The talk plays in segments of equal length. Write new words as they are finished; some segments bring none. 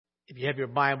If you have your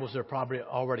Bibles, they're probably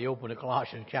already open to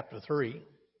Colossians chapter 3. If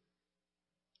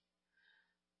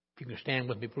you can stand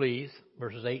with me, please.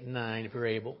 Verses 8 and 9, if you're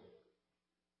able.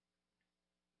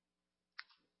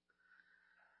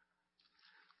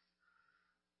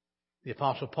 The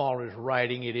Apostle Paul is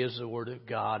writing. It is the Word of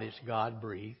God. It's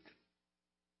God-breathed.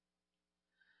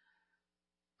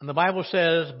 And the Bible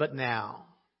says, but now.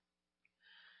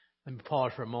 Let me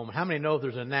pause for a moment. How many know if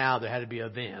there's a now, there had to be a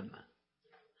then?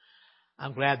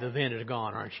 I'm glad the then is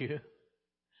gone, aren't you?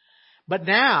 But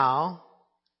now,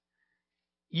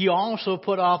 you also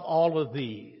put off all of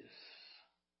these: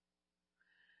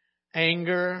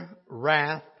 anger,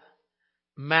 wrath,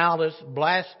 malice,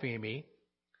 blasphemy,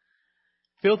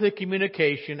 filthy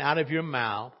communication out of your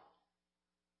mouth.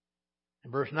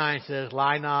 And verse 9 says,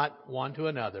 lie not one to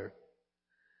another,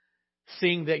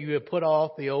 seeing that you have put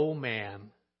off the old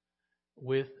man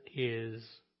with his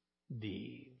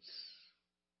deeds.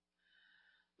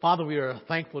 Father, we are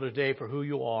thankful today for who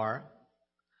you are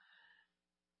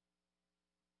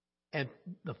and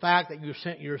the fact that you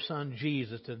sent your Son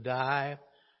Jesus to die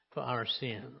for our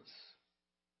sins.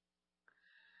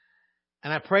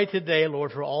 And I pray today,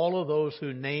 Lord, for all of those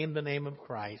who name the name of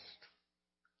Christ,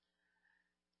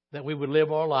 that we would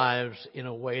live our lives in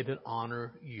a way that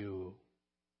honor you.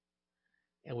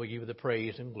 And we give you the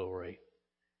praise and glory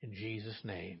in Jesus'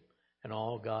 name. And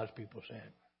all God's people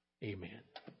said, amen.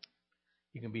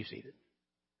 You can be seated.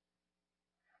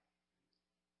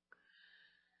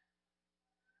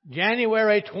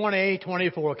 January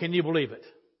 2024. Can you believe it?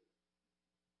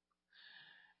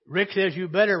 Rick says you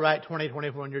better write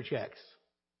 2024 on your checks.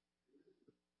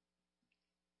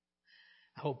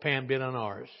 I hope Pam did on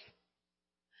ours.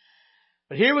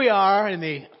 But here we are in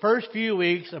the first few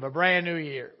weeks of a brand new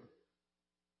year.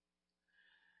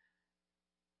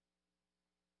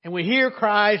 And we hear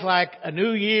cries like a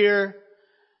new year,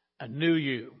 a new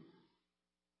you.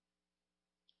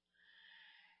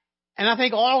 And I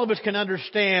think all of us can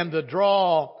understand the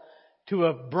draw to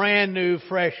a brand new,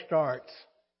 fresh start.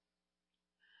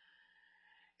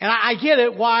 And I get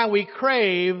it why we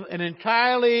crave an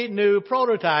entirely new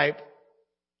prototype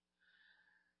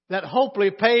that hopefully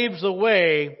paves the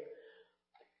way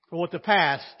for what the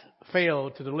past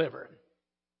failed to deliver.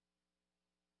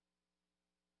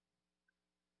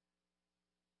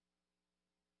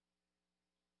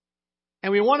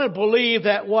 And we want to believe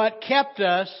that what kept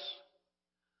us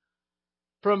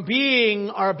from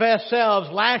being our best selves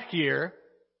last year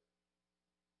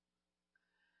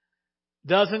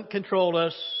doesn't control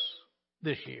us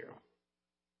this year.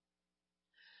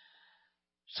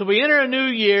 So we enter a new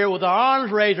year with our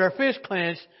arms raised, our fists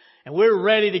clenched, and we're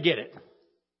ready to get it.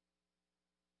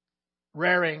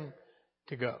 Raring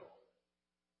to go.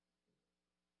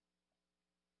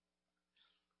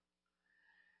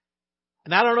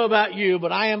 And I don't know about you,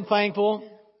 but I am thankful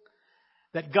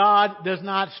that God does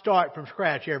not start from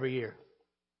scratch every year.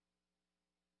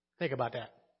 Think about that.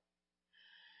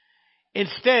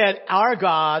 Instead, our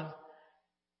God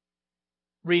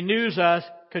renews us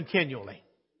continually.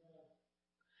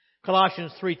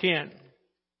 Colossians 3:10.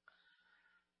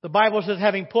 The Bible says,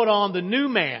 having put on the new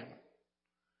man,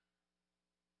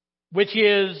 which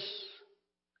is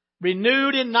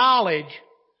renewed in knowledge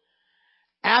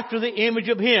after the image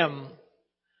of Him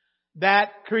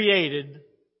that created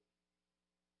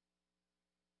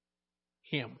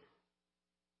him.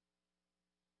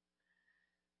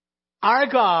 Our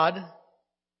God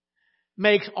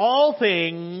makes all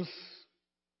things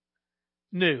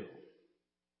new.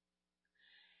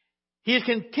 He is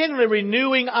continually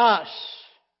renewing us.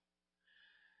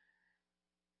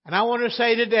 And I want to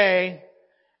say today,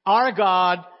 our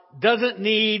God doesn't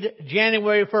need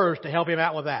January 1st to help Him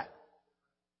out with that.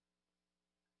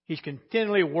 He's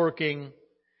continually working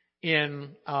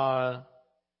in our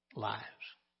lives.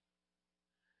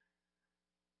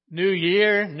 New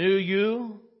year, new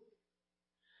you.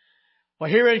 Well,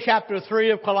 here in chapter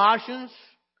 3 of Colossians,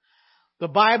 the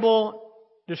Bible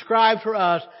describes for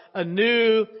us a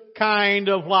new kind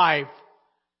of life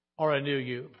or a new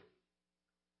you.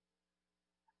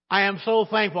 I am so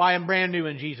thankful I am brand new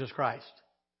in Jesus Christ.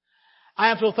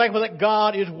 I am so thankful that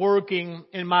God is working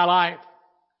in my life.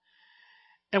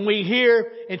 And we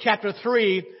hear in chapter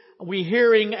 3, we're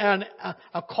hearing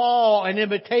a call, an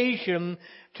invitation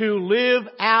to live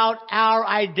out our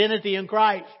identity in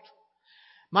Christ.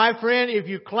 My friend, if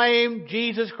you claim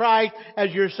Jesus Christ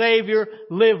as your Savior,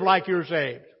 live like you're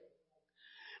saved.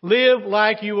 Live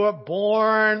like you were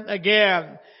born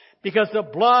again. Because the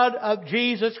blood of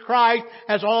Jesus Christ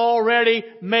has already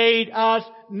made us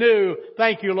new.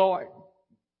 Thank you, Lord.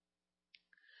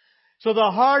 So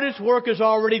the hardest work is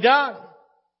already done.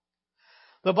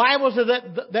 The Bible says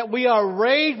that we are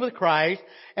raised with Christ,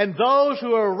 and those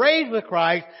who are raised with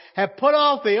Christ have put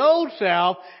off the old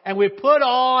self, and we put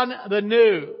on the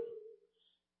new.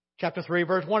 Chapter 3,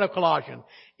 verse 1 of Colossians.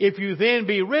 If you then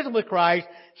be risen with Christ,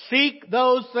 seek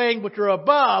those things which are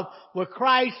above, where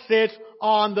Christ sits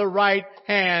on the right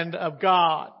hand of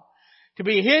God. To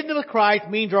be hidden with Christ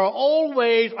means our old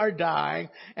ways are dying,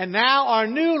 and now our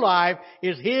new life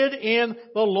is hid in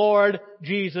the Lord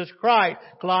Jesus Christ.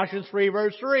 Colossians 3,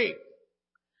 verse 3.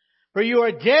 For you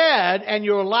are dead, and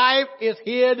your life is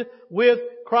hid with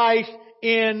Christ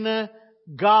in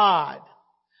God.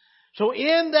 So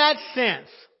in that sense,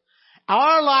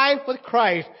 our life with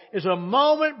Christ is a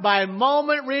moment by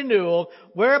moment renewal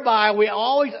whereby we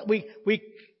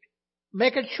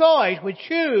make a choice, we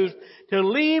choose to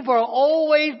leave our old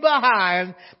ways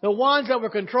behind, the ones that were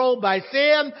controlled by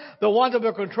sin, the ones that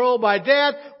were controlled by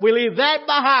death. We leave that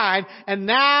behind, and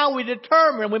now we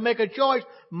determine, we make a choice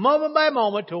moment by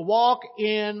moment to walk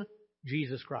in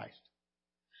Jesus Christ.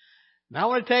 Now I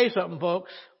want to tell you something,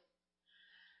 folks.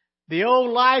 The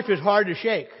old life is hard to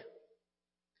shake.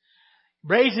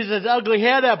 Raises its ugly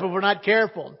head up if we're not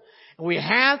careful. And we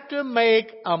have to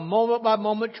make a moment by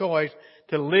moment choice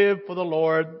to live for the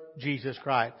Lord Jesus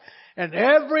Christ. And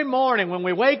every morning when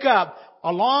we wake up,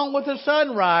 along with the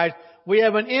sunrise, we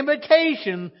have an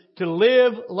invitation to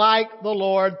live like the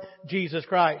Lord Jesus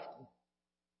Christ.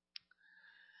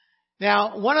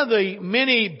 Now, one of the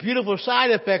many beautiful side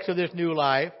effects of this new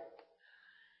life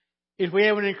is we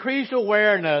have an increased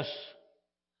awareness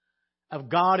of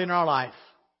God in our life.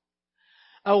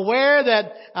 Awareness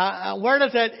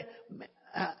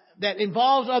that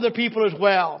involves other people as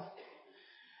well.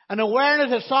 An awareness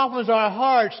that softens our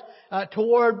hearts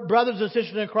toward brothers and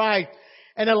sisters in Christ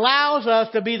and allows us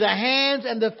to be the hands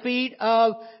and the feet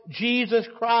of Jesus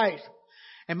Christ.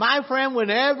 And my friend,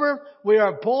 whenever we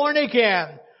are born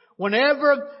again,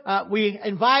 whenever we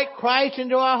invite Christ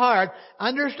into our heart,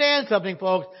 understand something,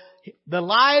 folks. The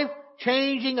life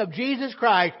changing of Jesus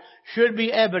Christ should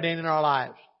be evident in our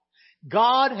lives.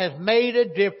 God has made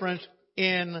a difference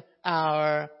in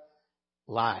our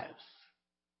lives.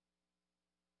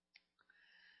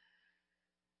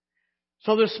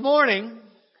 So this morning,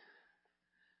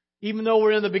 even though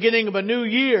we're in the beginning of a new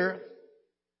year,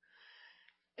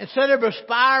 instead of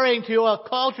aspiring to a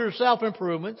culture of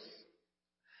self-improvement,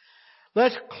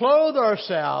 let's clothe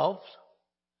ourselves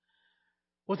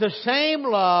with the same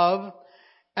love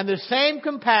and the same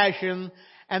compassion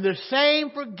and the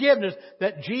same forgiveness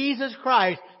that Jesus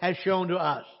Christ has shown to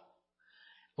us.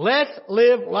 Let's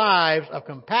live lives of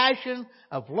compassion,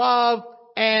 of love,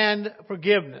 and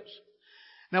forgiveness.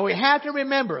 Now we have to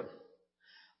remember,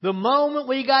 the moment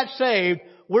we got saved,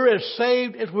 we're as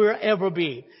saved as we'll ever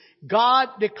be. God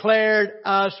declared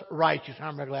us righteous.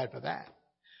 I'm very glad for that.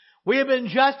 We have been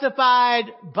justified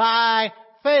by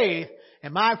faith,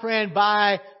 and my friend,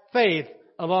 by faith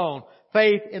alone.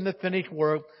 Faith in the finished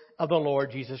work of the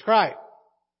Lord Jesus Christ.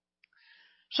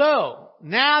 So,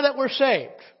 now that we're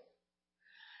saved,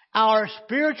 our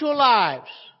spiritual lives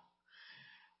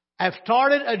have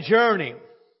started a journey.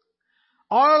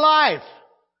 Our life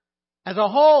as a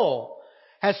whole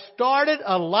has started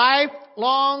a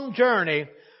lifelong journey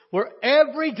where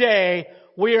every day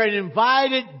we are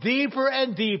invited deeper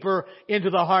and deeper into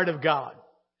the heart of God.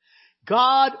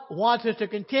 God wants us to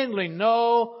continually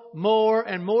know more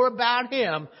and more about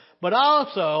Him, but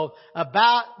also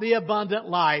about the abundant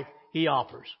life He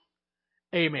offers.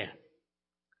 Amen.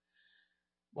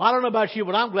 Well, I don't know about you,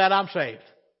 but I'm glad I'm saved.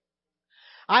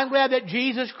 I'm glad that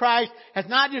Jesus Christ has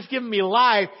not just given me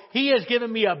life, He has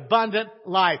given me abundant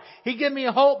life. He given me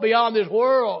hope beyond this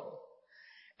world.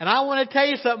 And I want to tell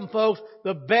you something, folks.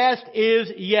 The best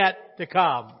is yet to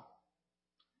come.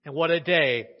 And what a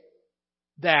day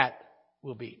that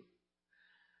will be.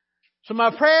 So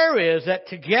my prayer is that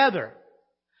together,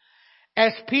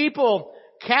 as people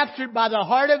captured by the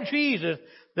heart of Jesus,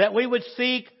 that we would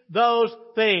seek those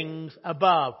things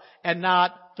above and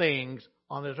not things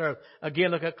on this earth. Again,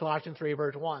 look at Colossians 3,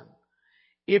 verse 1.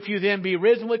 If you then be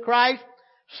risen with Christ,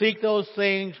 seek those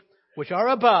things which are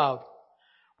above,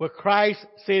 where Christ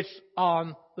sits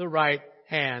on the right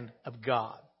hand of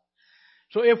God.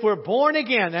 So if we're born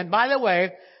again, and by the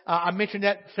way, I mentioned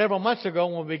that several months ago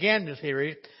when we began this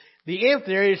series, the if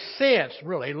there is since,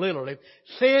 really, literally,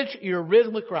 since you're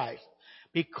risen with Christ,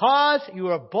 because you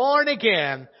are born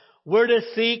again, we're to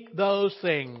seek those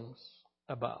things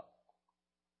above.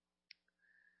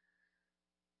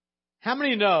 How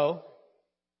many know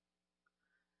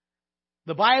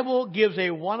the Bible gives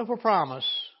a wonderful promise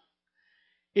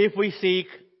if we seek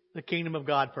the kingdom of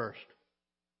God first?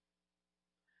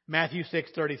 Matthew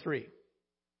 6:33.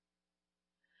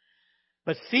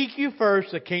 But seek you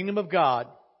first the kingdom of God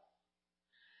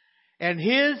and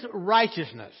His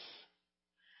righteousness,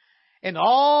 and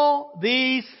all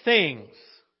these things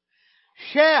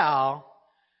shall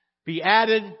be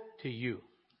added to you.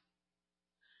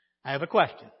 I have a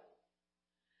question.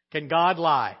 Can God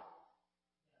lie?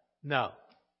 No.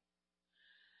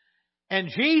 And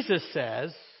Jesus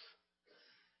says,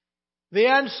 the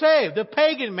unsaved, the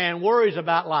pagan man worries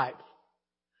about life.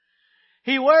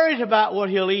 He worries about what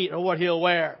he'll eat or what he'll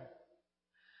wear.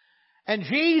 And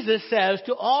Jesus says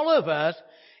to all of us,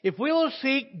 if we will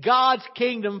seek God's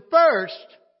kingdom first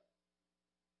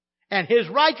and His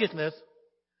righteousness,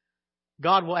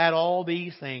 God will add all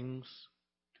these things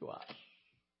to us.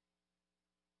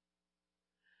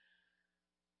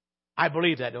 I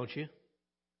believe that, don't you?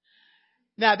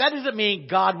 Now, that doesn't mean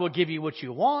God will give you what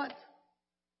you want,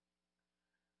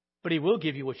 but He will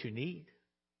give you what you need.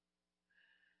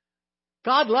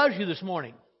 God loves you this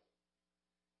morning.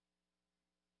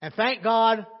 And thank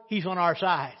God He's on our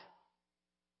side.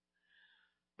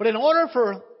 But in order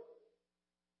for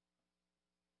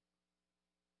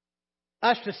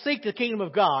us to seek the kingdom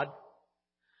of God,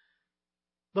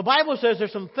 the Bible says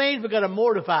there's some things we've got to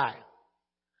mortify.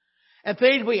 And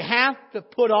things we have to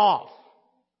put off.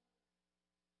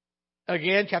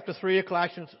 Again, chapter 3 of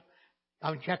Colossians,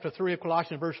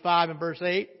 verse 5 and verse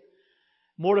 8.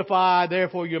 Mortify,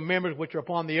 therefore, your members which are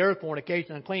upon the earth,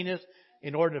 fornication, uncleanness,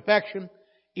 inordinate affection,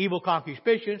 evil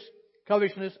concupiscence,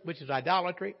 covetousness, which is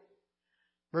idolatry.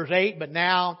 Verse 8, but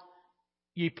now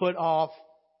ye put off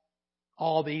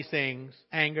all these things,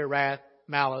 anger, wrath,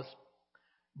 malice,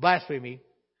 blasphemy,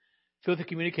 filthy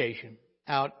communication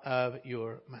out of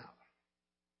your mouth.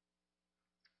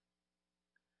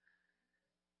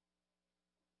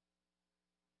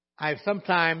 I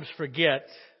sometimes forget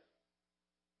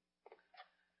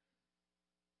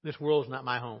this world is not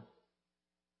my home.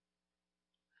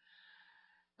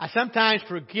 I sometimes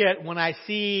forget when I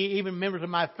see even members of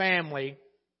my family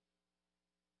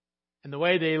and the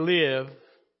way they live.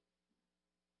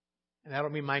 And I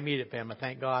don't mean my immediate family.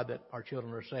 Thank God that our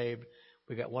children are saved.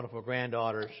 We've got wonderful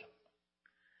granddaughters.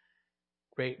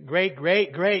 Great.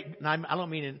 I don't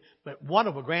mean it, but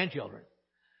wonderful grandchildren.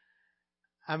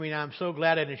 I mean, I'm so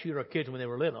glad I didn't shoot our kids when they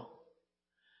were little.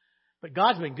 But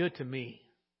God's been good to me.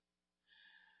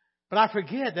 But I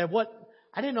forget that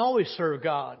I didn't always serve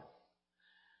God.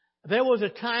 There was a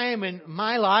time in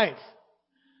my life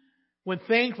when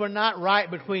things were not right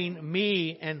between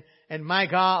me and my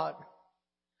God.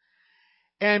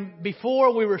 And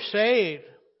before we were saved,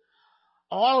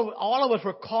 all of us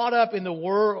were caught up in the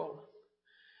world.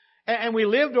 And we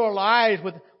lived our lives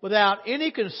without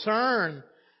any concern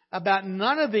about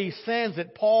none of these sins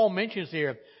that Paul mentions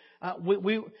here.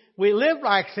 We lived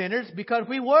like sinners because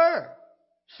we were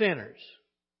sinners.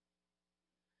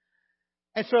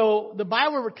 And so the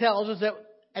Bible tells us that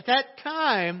at that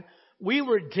time we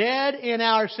were dead in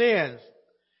our sins.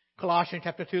 Colossians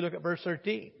chapter 2, look at verse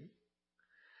 13.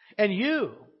 And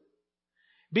you,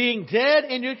 being dead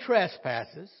in your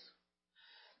trespasses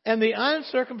and the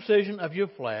uncircumcision of your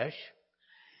flesh,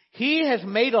 He has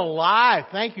made alive,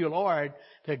 thank you, Lord,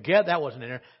 together, that wasn't in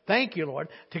there, thank you, Lord,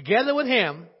 together with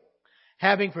Him,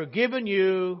 having forgiven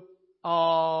you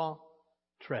all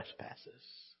trespasses.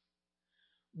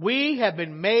 We have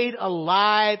been made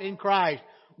alive in Christ.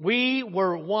 We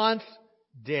were once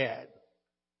dead.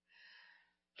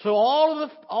 So all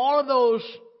of those,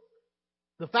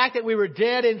 the fact that we were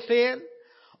dead in sin,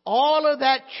 all of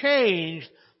that changed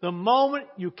the moment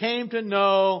you came to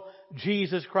know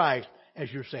Jesus Christ as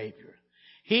your Savior.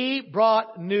 He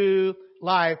brought new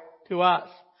life to us.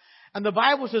 And the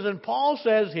Bible says, and Paul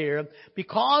says here,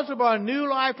 because of our new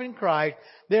life in Christ,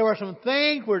 there are some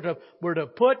things we're to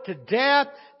put to death,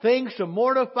 things to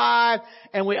mortify,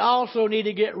 and we also need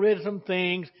to get rid of some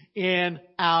things in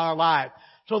our life.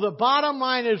 So the bottom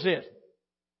line is this.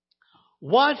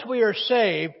 Once we are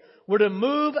saved, we're to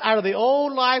move out of the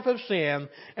old life of sin,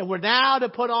 and we're now to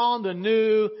put on the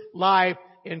new life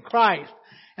in Christ.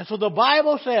 And so the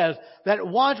Bible says that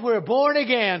once we're born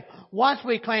again, once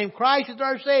we claim Christ as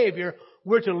our Savior,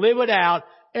 we're to live it out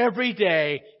every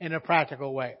day in a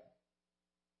practical way.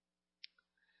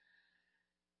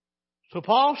 So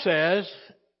Paul says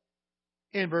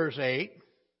in verse 8,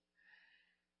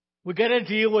 we've got to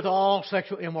deal with all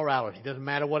sexual immorality. Doesn't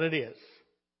matter what it is.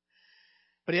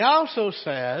 But he also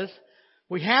says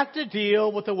we have to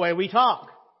deal with the way we talk.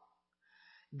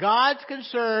 God's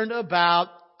concerned about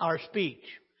our speech.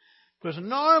 Because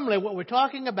normally what we're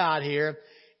talking about here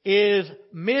is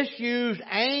misused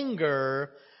anger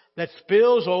that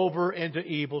spills over into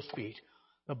evil speech.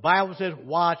 The Bible says,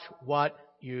 watch what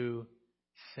you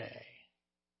say.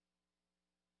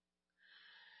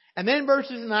 And then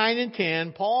verses 9 and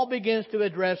 10, Paul begins to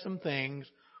address some things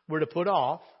we're to put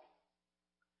off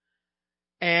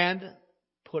and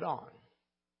put on.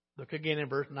 Look again in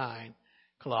verse 9,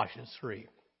 Colossians 3.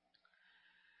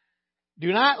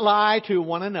 Do not lie to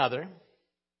one another,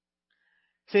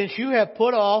 since you have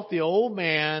put off the old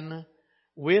man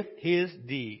with his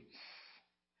deeds,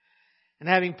 and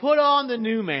having put on the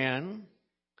new man,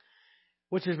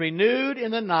 which is renewed in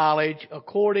the knowledge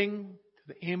according to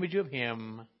the image of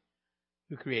him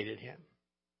who created him.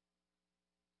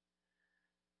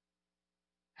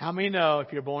 How many know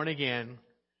if you're born again,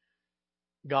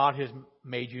 God has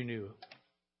made you new?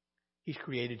 He's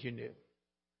created you new.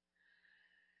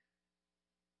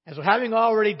 And so having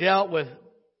already dealt with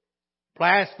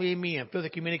blasphemy and filthy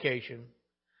communication,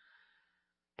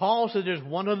 Paul says there's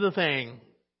one other thing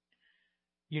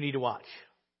you need to watch.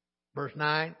 Verse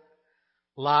 9,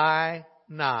 lie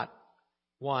not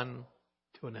one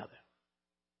to another.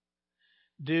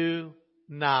 Do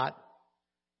not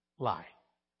lie.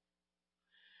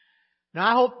 Now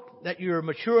I hope that you're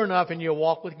mature enough in your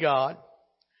walk with God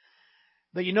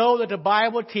that you know that the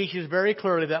Bible teaches very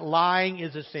clearly that lying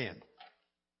is a sin.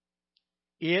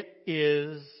 It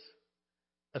is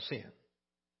a sin.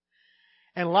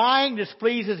 And lying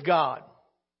displeases God.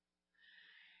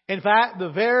 In fact,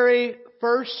 the very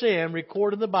first sin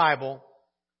recorded in the Bible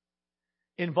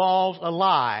involves a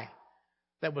lie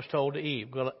that was told to Eve.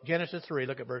 Genesis 3,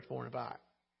 look at verse 4 and 5.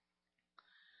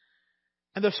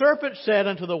 And the serpent said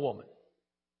unto the woman,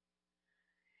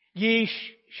 Ye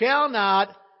shall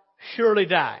not surely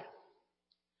die.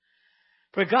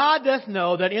 For God doth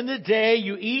know that in the day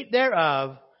you eat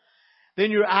thereof, then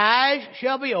your eyes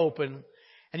shall be open,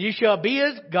 and you shall be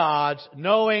as gods,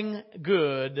 knowing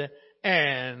good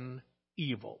and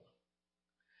evil.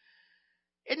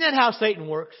 Isn't that how Satan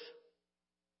works?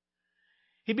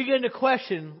 He began to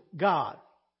question God.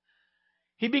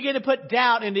 He began to put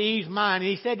doubt into Eve's mind.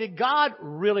 And he said, did God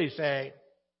really say?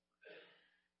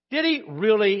 Did he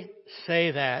really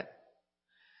say that?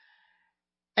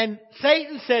 And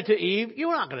Satan said to Eve,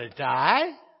 you're not going to die.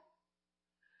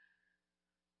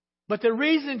 But the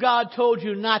reason God told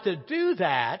you not to do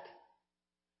that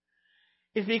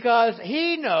is because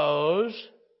he knows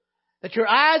that your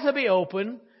eyes will be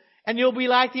open and you'll be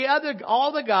like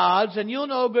all the gods, and you'll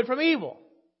know good from evil.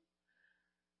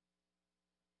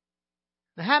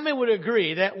 Now, how many would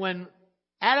agree that when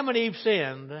Adam and Eve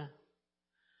sinned,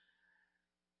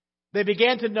 they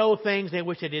began to know things they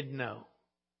wish they didn't know?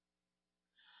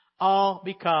 All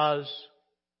because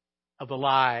of the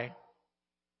lie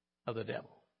of the devil.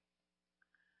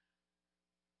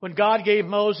 When God gave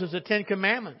Moses the 10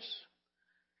 Commandments,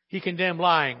 he condemned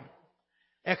lying.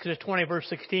 Exodus 20, verse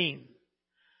 16.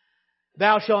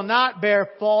 Thou shalt not bear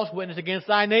false witness against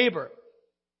thy neighbor.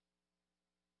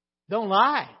 Don't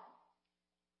lie.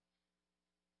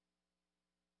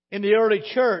 In the early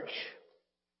church,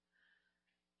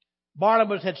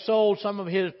 Barnabas had sold some of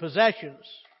his possessions,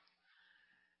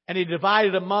 and he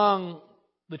divided among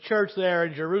the church there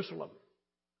in Jerusalem.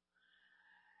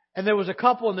 And there was a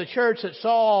couple in the church that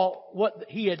saw what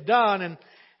he had done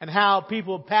and how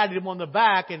people patted him on the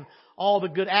back and all the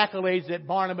good accolades that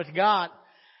Barnabas got.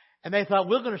 And they thought,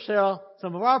 we're going to sell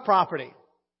some of our property.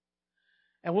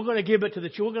 And we're going to give it to the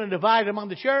church. We're going to divide it among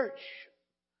the church,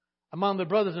 among the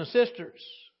brothers and sisters.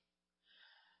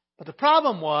 But the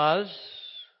problem was,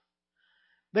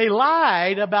 they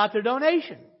lied about their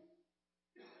donation.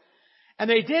 And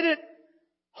they did it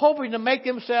hoping to make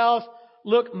themselves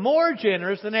look more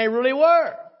generous than they really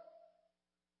were.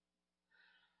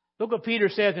 Look what Peter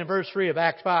says in verse 3 of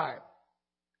Acts 5.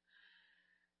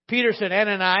 Peter said,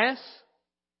 Ananias,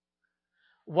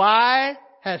 why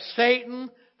has Satan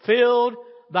filled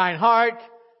thine heart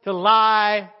to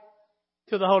lie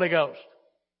to the Holy Ghost?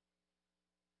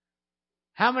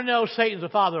 How many know Satan's the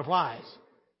father of lies?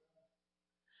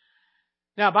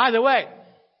 Now, by the way,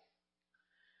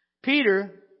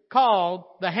 Peter called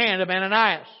the hand of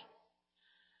Ananias.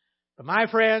 But my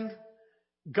friend,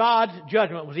 God's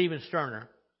judgment was even sterner.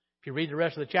 If you read the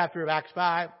rest of the chapter of Acts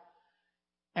 5,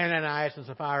 Ananias and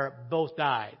Sapphira both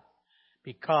died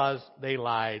because they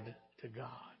lied to God.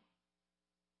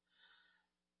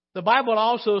 The Bible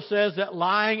also says that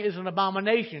lying is an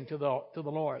abomination to the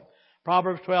Lord.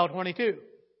 Proverbs 12:22.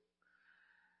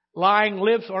 Lying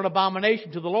lips are an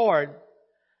abomination to the Lord,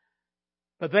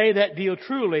 but they that deal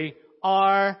truly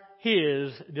are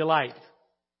His delight.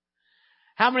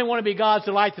 How many want to be God's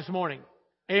delight this morning?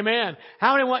 Amen.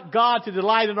 How many want God to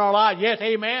delight in our lives? Yes,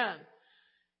 amen.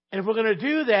 And if we're going to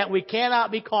do that, we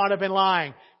cannot be caught up in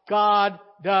lying. God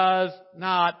does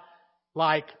not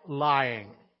like lying.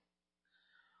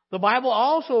 The Bible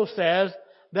also says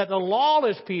that the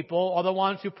lawless people are the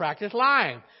ones who practice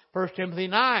lying. 1 Timothy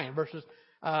 9 verses,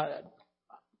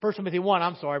 1 Timothy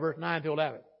 1, verse 9 through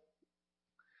 11.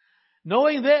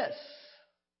 Knowing this,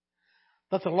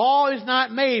 that the law is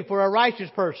not made for a righteous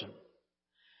person,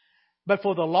 but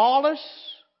for the lawless,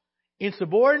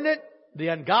 insubordinate, the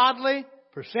ungodly,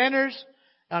 for sinners,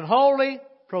 unholy,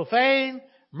 profane,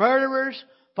 murderers,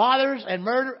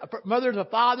 mothers of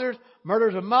fathers,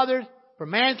 murderers of mothers, for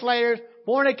manslayers,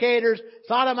 fornicators,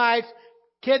 sodomites,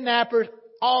 kidnappers,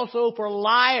 also for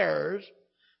liars,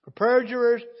 for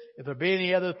perjurers, if there be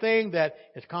any other thing that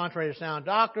is contrary to sound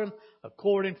doctrine,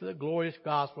 according to the glorious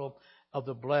gospel of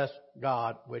the blessed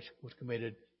God which was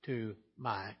committed to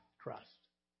my trust.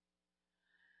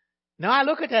 Now I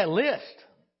look at that list.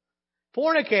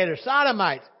 Fornicators,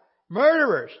 sodomites,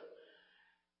 murderers.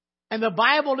 And the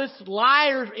Bible lists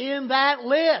liars in that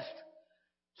list.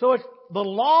 So it's the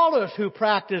lawless who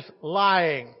practice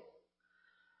lying.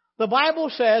 The Bible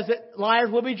says that liars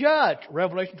will be judged.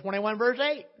 Revelation 21 verse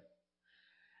 8.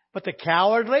 But the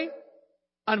cowardly,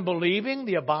 unbelieving,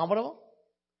 the abominable,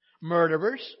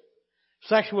 murderers,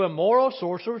 sexually immoral,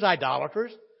 sorcerers,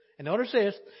 idolaters, and notice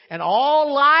this, and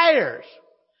all liars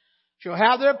shall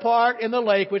have their part in the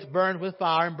lake which burns with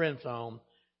fire and brimstone,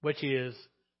 which is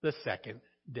the second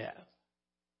death.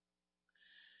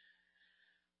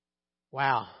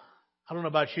 Wow. I don't know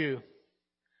about you,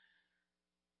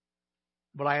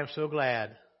 but I am so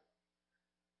glad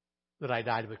that I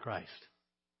died with Christ.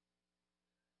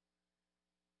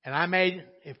 And I may,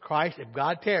 if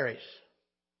God tarries,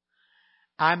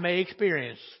 I may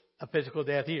experience a physical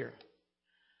death here.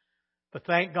 But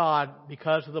thank God,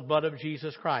 because of the blood of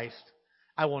Jesus Christ,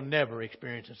 I will never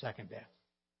experience a second death.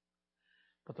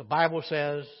 But the Bible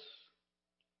says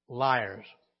liars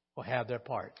will have their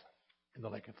part in the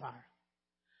lake of fire.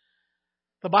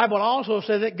 The Bible also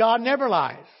says that God never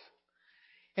lies.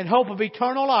 In hope of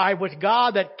eternal life, which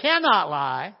God that cannot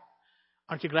lie,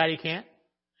 aren't you glad He can't?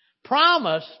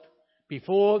 Promised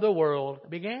before the world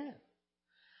began.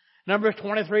 Numbers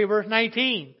 23 verse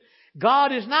 19.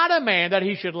 God is not a man that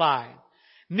He should lie,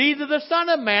 neither the Son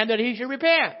of Man that He should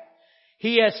repent.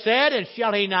 He has said, and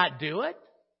shall He not do it?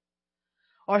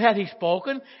 Or hath He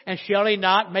spoken, and shall He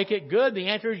not make it good? The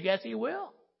answer is yes, He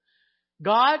will.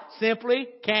 God simply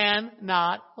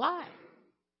cannot lie.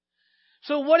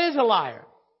 So what is a liar?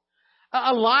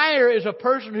 A liar is a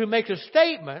person who makes a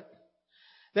statement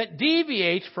that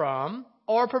deviates from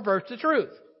or perverts the truth.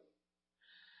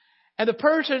 And the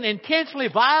person intentionally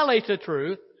violates the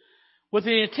truth with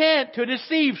the intent to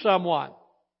deceive someone.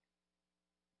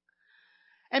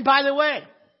 And by the way,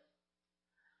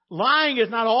 lying is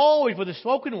not always with the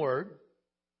spoken word.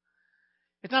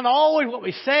 It's not always what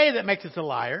we say that makes us a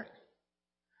liar.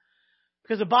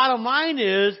 Because the bottom line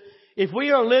is, if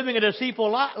we are living a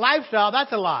deceitful lifestyle,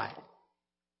 that's a lie.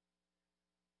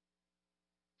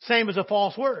 Same as a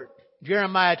false word.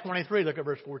 Jeremiah 23, look at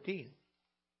verse 14.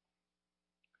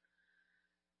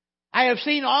 I have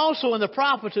seen also in the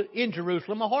prophets in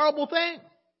Jerusalem a horrible thing.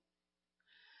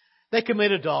 They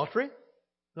commit adultery.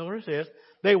 Notice this.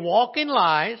 They walk in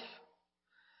lies.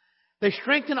 They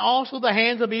strengthen also the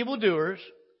hands of evildoers,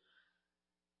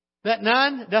 that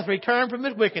none doth return from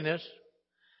his wickedness.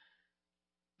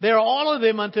 They are all of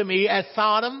them unto me as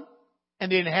Sodom,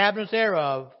 and the inhabitants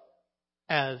thereof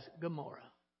as Gomorrah.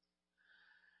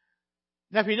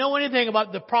 Now, if you know anything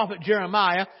about the prophet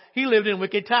Jeremiah, he lived in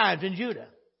wicked times in Judah.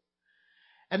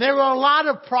 And there were a lot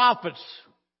of prophets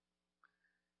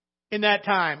in that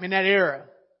time, in that era,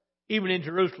 even in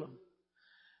Jerusalem.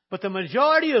 But the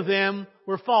majority of them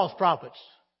were false prophets.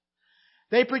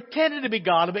 They pretended to be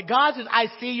godly, but God says, I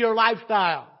see your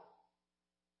lifestyle.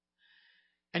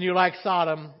 And you're like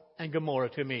Sodom and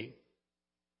Gomorrah to me.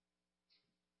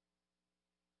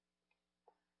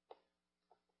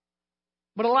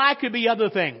 But a lie could be other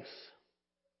things.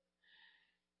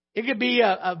 It could be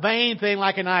a vain thing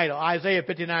like an idol. Isaiah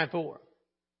 59:4.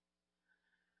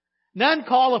 None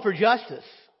calleth for justice,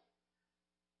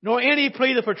 nor any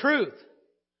pleadeth for truth.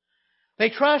 They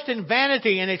trust in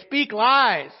vanity and they speak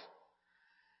lies.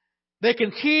 They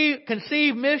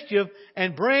conceive mischief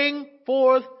and bring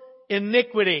forth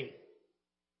iniquity.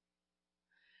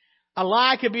 A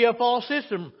lie could be a false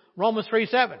system. Romans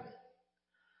 3:7.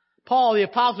 Paul the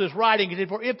apostle is writing, he said,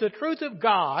 for if the truth of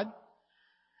God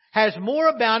has more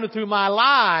abounded through my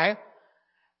lie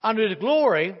unto His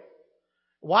glory,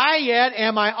 why yet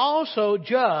am I also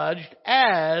judged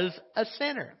as a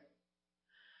sinner?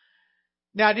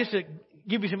 Now, just to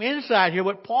give you some insight here,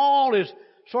 what Paul is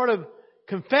sort of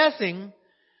confessing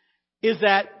is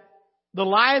that the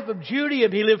life of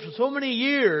Judaism he lived for so many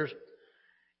years,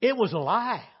 it was a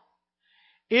lie.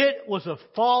 It was a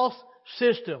false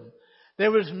system.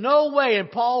 There was no way, and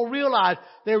Paul realized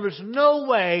there was no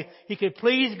way he could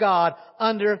please God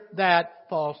under that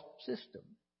false system.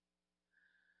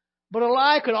 But a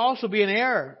lie could also be an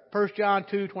error. 1 John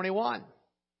 2:21.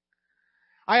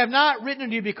 I have not written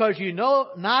to you because you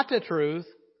know not the truth,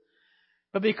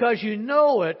 but because you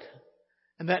know it,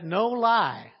 and that no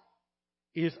lie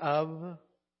is of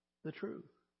the truth.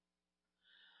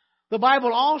 The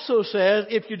Bible also says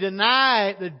if you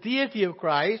deny the deity of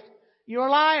Christ, you're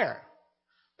a liar.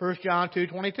 1 John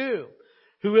 2:22.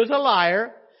 Who is a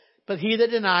liar, but he that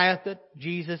denieth that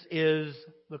Jesus is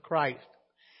the Christ.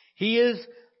 He is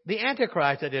the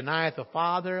Antichrist that denieth the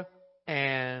Father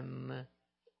and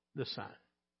the Son.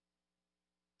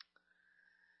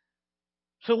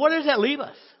 So what does that leave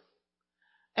us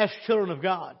as children of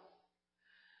God?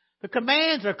 The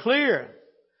commands are clear.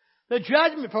 The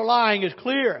judgment for lying is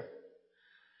clear.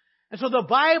 And so the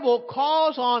Bible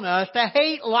calls on us to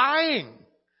hate lying.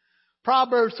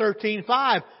 Proverbs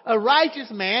 13:5. A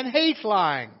righteous man hates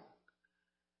lying,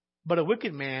 but a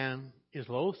wicked man is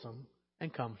loathsome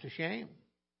and comes to shame.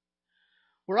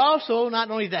 We're also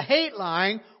not only to hate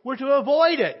lying, we're to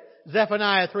avoid it.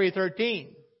 Zephaniah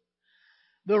 3:13.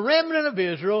 The remnant of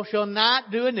Israel shall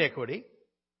not do iniquity,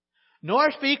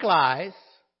 nor speak lies,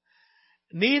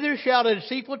 neither shall a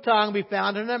deceitful tongue be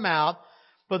found in their mouth,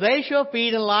 for they shall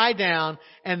feed and lie down,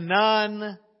 and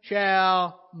none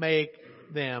shall make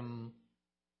them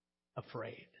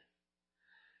afraid.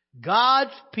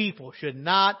 God's people should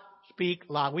not speak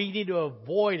lie. We need to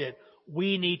avoid it.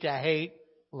 We need to hate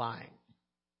lying.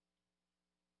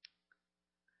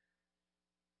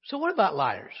 So what about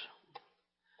liars?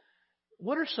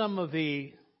 What are some of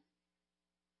the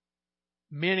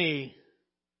many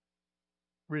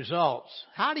results?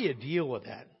 How do you deal with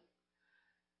that?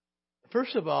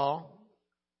 First of all,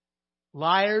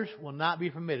 liars will not be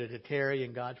permitted to tarry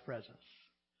in God's presence.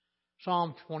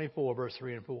 Psalm 24, verse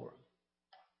 3 and 4.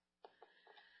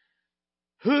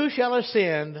 Who shall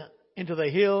ascend into the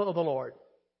hill of the Lord?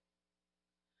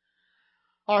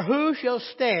 Or who shall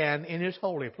stand in his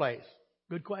holy place?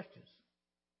 Good questions.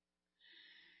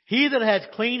 He that has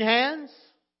clean hands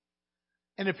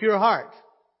and a pure heart,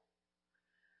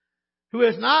 who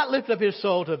has not lifted up his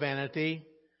soul to vanity,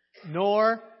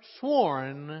 nor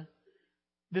sworn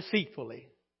deceitfully.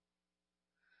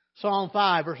 Psalm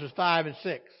 5, verses 5 and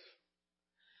 6.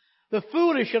 The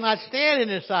foolish shall not stand in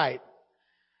his sight.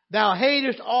 Thou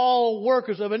hatest all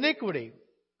workers of iniquity.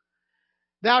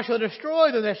 Thou shalt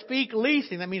destroy them that speak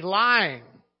leasing, that means lying,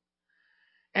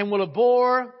 and will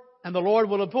abhor, and the Lord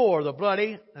will abhor the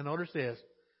bloody, and notice this,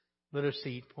 the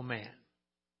deceitful man.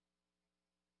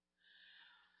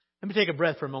 Let me take a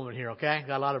breath for a moment here, okay?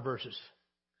 Got a lot of verses.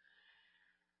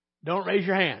 Don't raise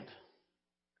your hand.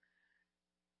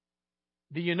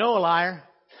 Do you know a liar?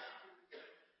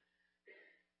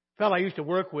 A fellow I used to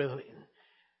work with,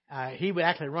 he would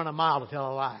actually run a mile to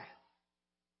tell a lie.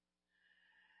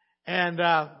 And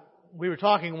we were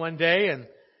talking one day,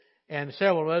 and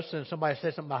several of us, and somebody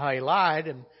said something about how he lied,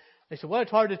 and they said, well,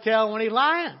 it's hard to tell when he's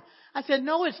lying. I said,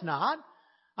 no, it's not.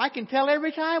 I can tell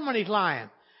every time when he's lying.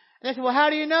 And they said, well, how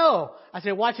do you know? I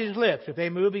said, watch his lips. If they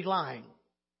move, he's lying.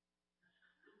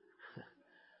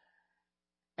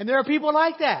 And there are people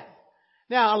like that.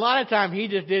 Now, a lot of times he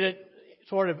just did it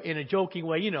sort of in a joking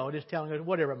way, just telling us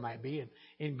whatever it might be,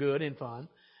 in good and fun.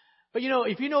 But,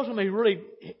 if you know somebody who really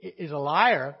is a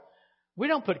liar, we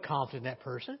don't put confidence in that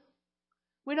person.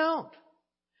 We don't.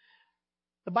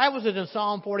 The Bible says in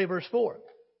Psalm 40, verse 4,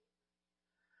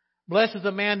 blessed is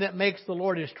the man that makes the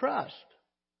Lord his trust,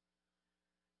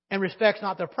 and respects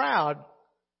not the proud,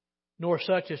 nor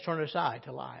such as turn aside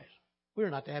to lies. We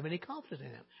are not to have any confidence in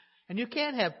him. And you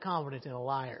can't have confidence in a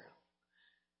liar.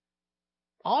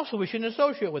 Also, we shouldn't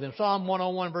associate with him. Psalm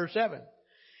 101, verse 7.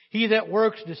 He that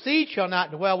works deceit shall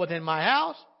not dwell within my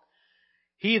house.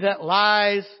 He that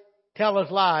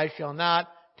telleth lies shall not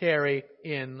tarry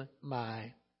in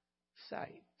my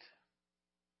sight.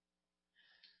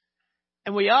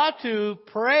 And we ought to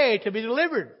pray to be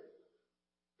delivered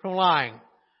from lying.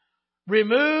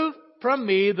 Remove from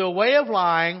me the way of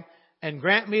lying, and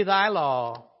grant me thy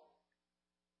law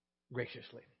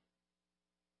graciously.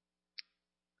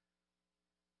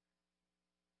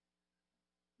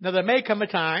 Now, there may come a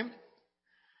time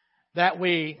that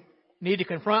we need to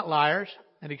confront liars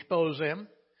and expose them.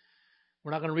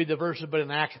 We're not going to read the verses, but in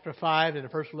Acts chapter 5, in the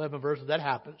first 11 verses, that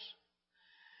happens.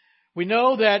 We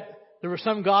know that there were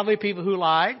some godly people who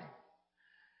lied,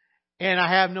 and I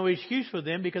have no excuse for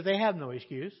them because they have no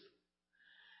excuse.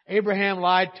 Abraham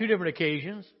lied 2 different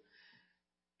occasions.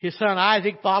 His son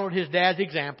Isaac followed his dad's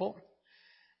example.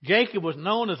 Jacob was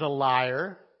known as a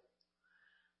liar.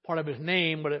 part of his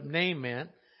name, what his name meant.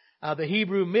 The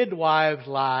Hebrew midwives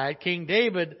lied. King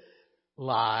David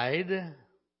lied.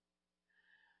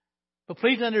 But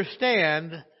please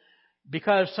understand,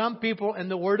 because some people in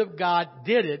the Word of God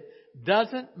did it,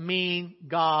 doesn't mean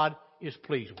God is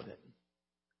pleased with it.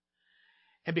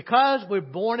 And because we're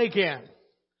born again,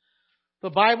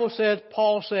 the Bible says,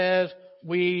 Paul says,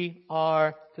 we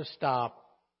are to stop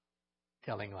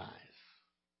telling lies.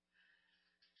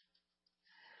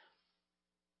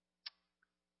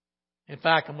 In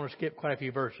fact, I'm going to skip quite a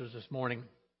few verses this morning.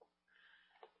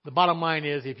 The bottom line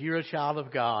is, if you're a child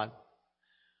of God,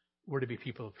 we're to be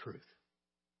people of truth.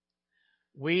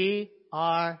 We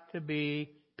are to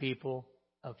be people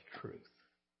of truth.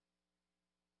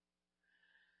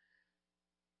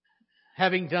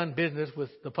 Having done business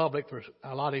with the public for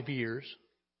a lot of years,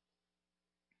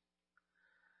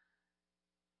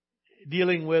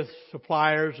 dealing with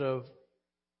suppliers of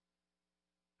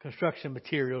construction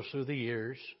materials through the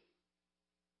years,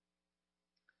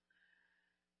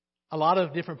 a lot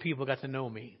of different people got to know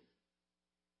me.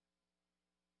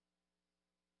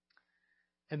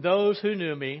 And those who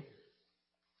knew me,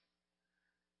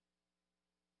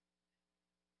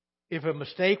 if a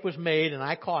mistake was made and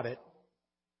I caught it,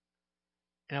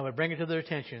 and I would bring it to their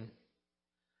attention,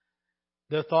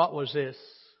 their thought was this,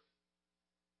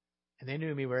 and they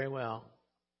knew me very well.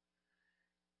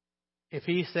 If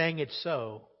he's saying it's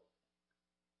so,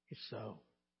 it's so.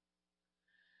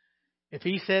 If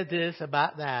he said this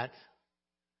about that,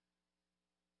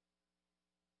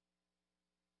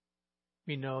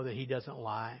 we know that he doesn't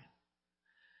lie.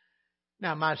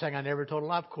 Now, am I saying I never told a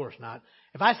lie? Of course not.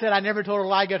 If I said I never told a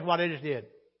lie, guess what I just did?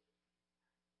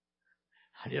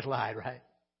 I just lied, right?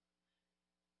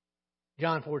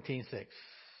 John 14:6.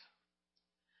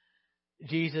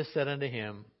 Jesus said unto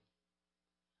him,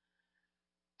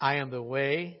 I am the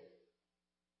way,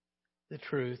 the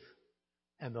truth,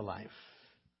 and the life.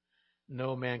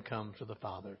 No man comes to the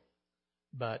Father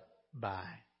but by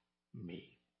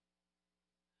me.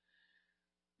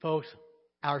 Folks,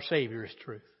 our Savior is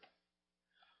truth.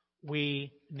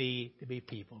 We need to be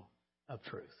people of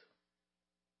truth.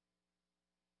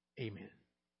 Amen.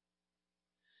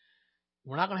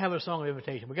 We're not going to have a song of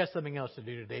invitation. We've got something else to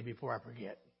do today before I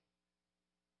forget.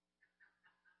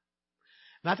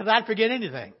 Not that I'd forget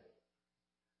anything.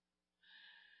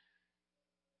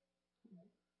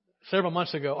 Several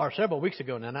weeks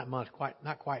ago now,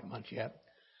 not quite months yet.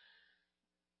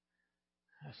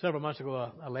 Several months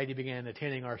ago, a lady began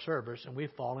attending our service, and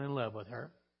we've fallen in love with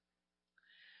her.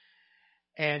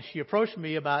 And she approached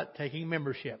me about taking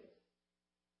membership.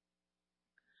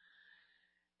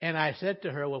 And I said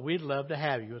to her, well, we'd love to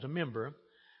have you as a member,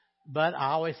 but I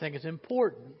always think it's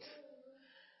important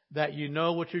that you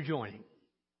know what you're joining.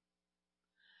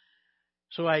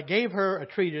 So I gave her a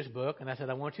treatise book, and I said,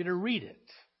 I want you to read it.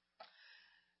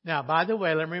 Now, by the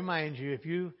way, let me remind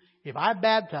you, if I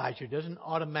baptize you, it doesn't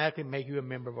automatically make you a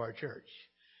member of our church.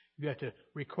 You have to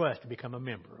request to become a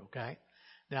member, okay?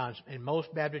 Now, in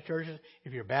most Baptist churches,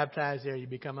 if you're baptized there, you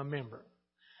become a member.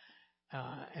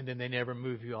 And then they never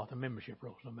move you off the membership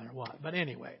rolls, no matter what. But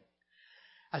anyway,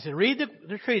 I said, read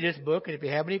the treatise book, and if you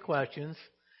have any questions,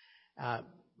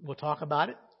 we'll talk about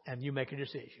it, and you make a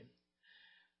decision.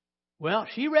 Well,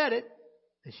 she read it,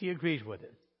 and she agrees with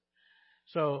it.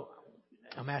 So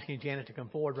I'm asking Janet to come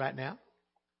forward right now.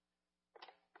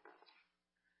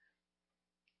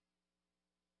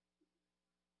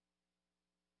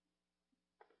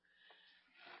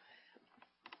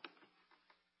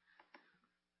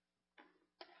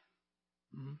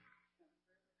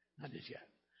 Not just yet.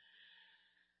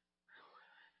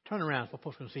 Turn around so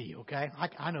folks can see you, okay?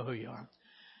 I know who you are.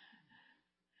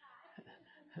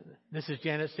 This is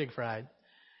Janet Sigfried,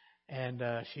 and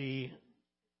she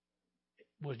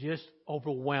was just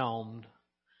overwhelmed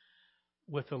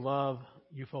with the love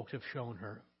you folks have shown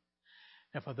her.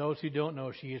 And for those who don't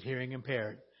know, she is hearing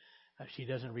impaired. She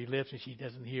doesn't read lips and she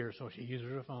doesn't hear, so she uses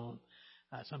her phone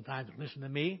sometimes to listen to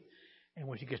me, and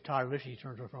when she gets tired of listening, she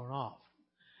turns her phone off.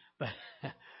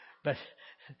 But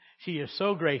she is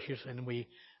so gracious, and we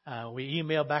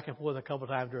email back and forth a couple of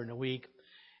times during the week,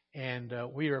 and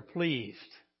we are pleased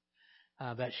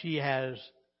that she has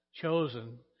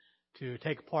chosen to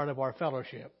take part of our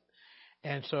fellowship.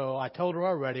 And so I told her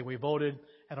already, we voted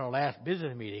at our last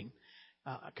business meeting,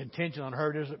 contingent on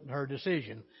her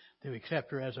decision to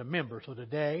accept her as a member. So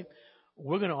today,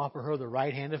 we're going to offer her the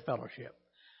right hand of fellowship.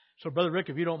 So Brother Rick,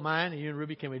 if you don't mind, and you and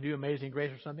Ruby, can we do Amazing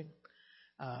Grace or something?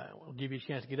 We'll give you a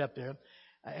chance to get up there.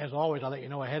 As always, I'll let you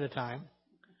know ahead of time.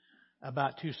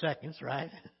 About 2 seconds, right?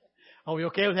 Are we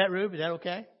okay with that, Rube? Is that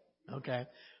okay? Okay.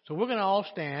 So we're going to all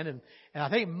stand, and I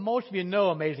think most of you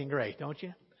know Amazing Grace, don't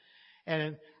you?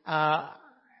 And uh,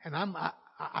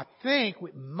 I think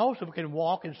most of them can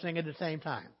walk and sing at the same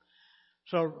time.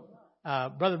 So,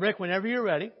 Brother Rick, whenever you're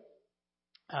ready,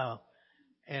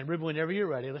 and Ruben, whenever you're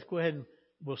ready, let's go ahead and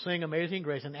we'll sing Amazing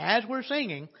Grace. And as we're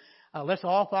singing, let's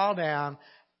all file down,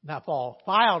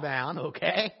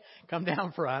 okay? Come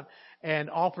down front and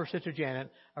offer Sister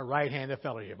Janet a right hand of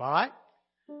fellowship, all right?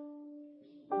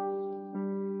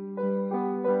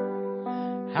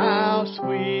 How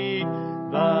sweet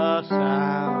the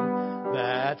sound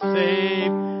that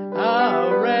saved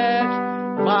a wretch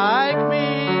like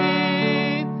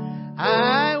me.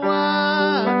 I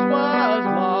once was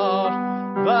lost,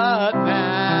 but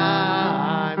now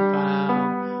I'm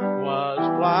found. Was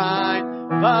blind,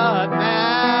 but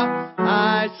now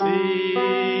I see.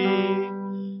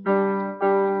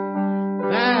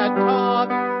 That taught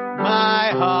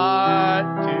my heart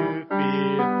to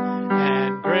fear,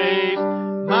 and grace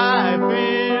my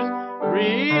fears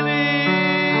relieve.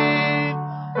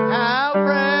 How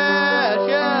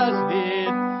precious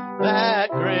did that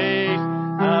grace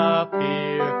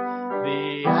appear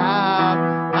the hour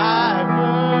I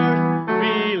first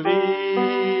believed.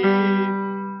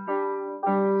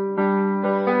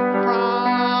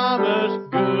 Promise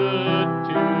good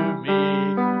to me,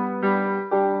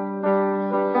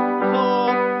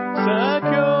 hope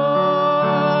secures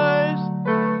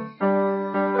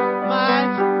my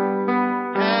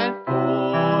and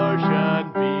portion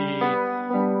be.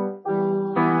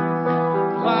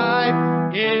 Life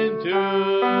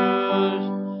endures.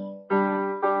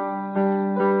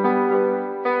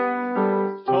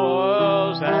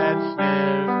 Toils and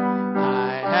snares I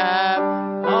have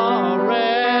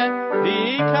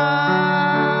already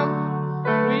come.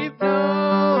 We've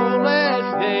no less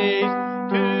days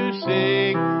to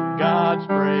sing God's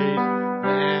praise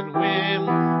than when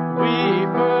we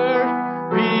first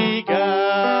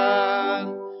begun.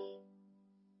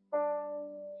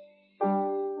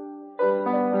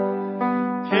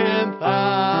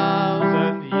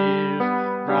 10,000 years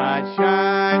bright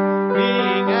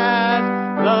shining as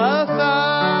the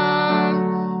sun.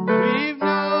 We've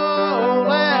no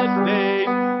less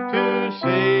days to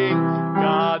sing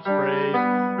God's praise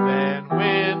than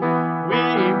when we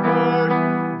first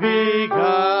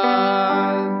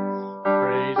begun.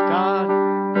 Praise God,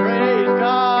 praise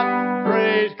God,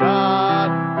 praise God,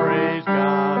 praise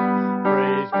God,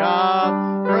 praise God,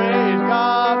 praise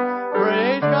God,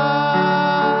 praise God,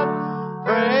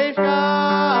 praise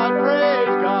God,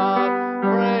 praise God,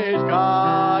 praise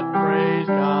God, praise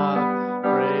God,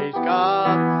 praise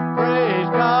God, praise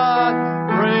God,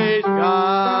 praise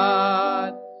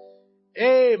God.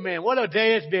 Amen. What a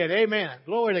day it's been. Amen.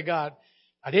 Glory to God.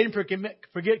 I didn't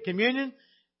forget communion,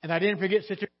 and I didn't forget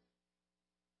Sister.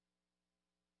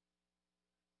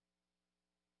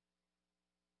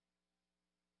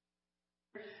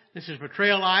 This is for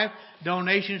Trail Life.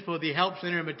 Donations for the Help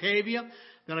Center in Batavia.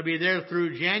 They'll be there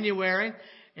through January.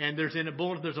 And there's in the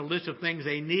bulletin, there's a list of things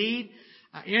they need.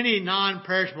 Any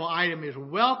non-perishable item is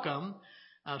welcome.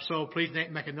 So please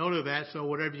make a note of that. So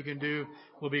whatever you can do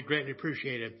will be greatly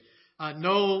appreciated.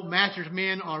 No Masters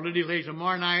Men or Lady Ladies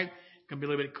tomorrow night. It's going to be a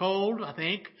little bit cold, I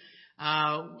think.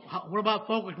 What about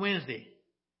Focus Wednesday?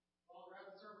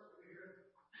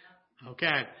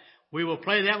 Okay. We will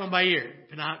play that one by ear,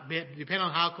 depending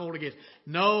on how cold it gets.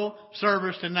 No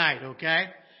service tonight, okay?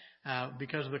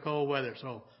 Because of the cold weather.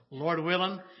 So, Lord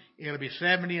willing, it'll be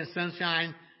 70 and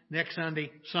sunshine next Sunday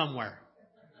somewhere.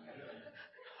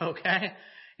 Okay?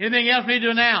 Anything else we need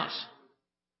to announce?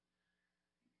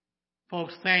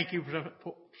 Folks, thank you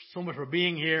so much for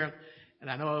being here. And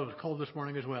I know it was cold this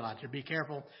morning as well. I should be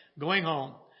careful going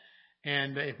home.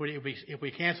 And if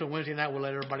we cancel Wednesday night, we'll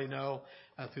let everybody know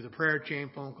through the prayer chain,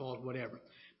 phone calls, whatever.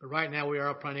 But right now we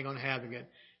are planning on having it,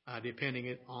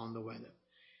 depending on the weather.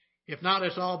 If not,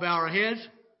 let's all bow our heads.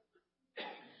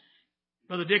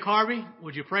 Brother Dick Harvey,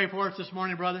 would you pray for us this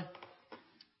morning, brother?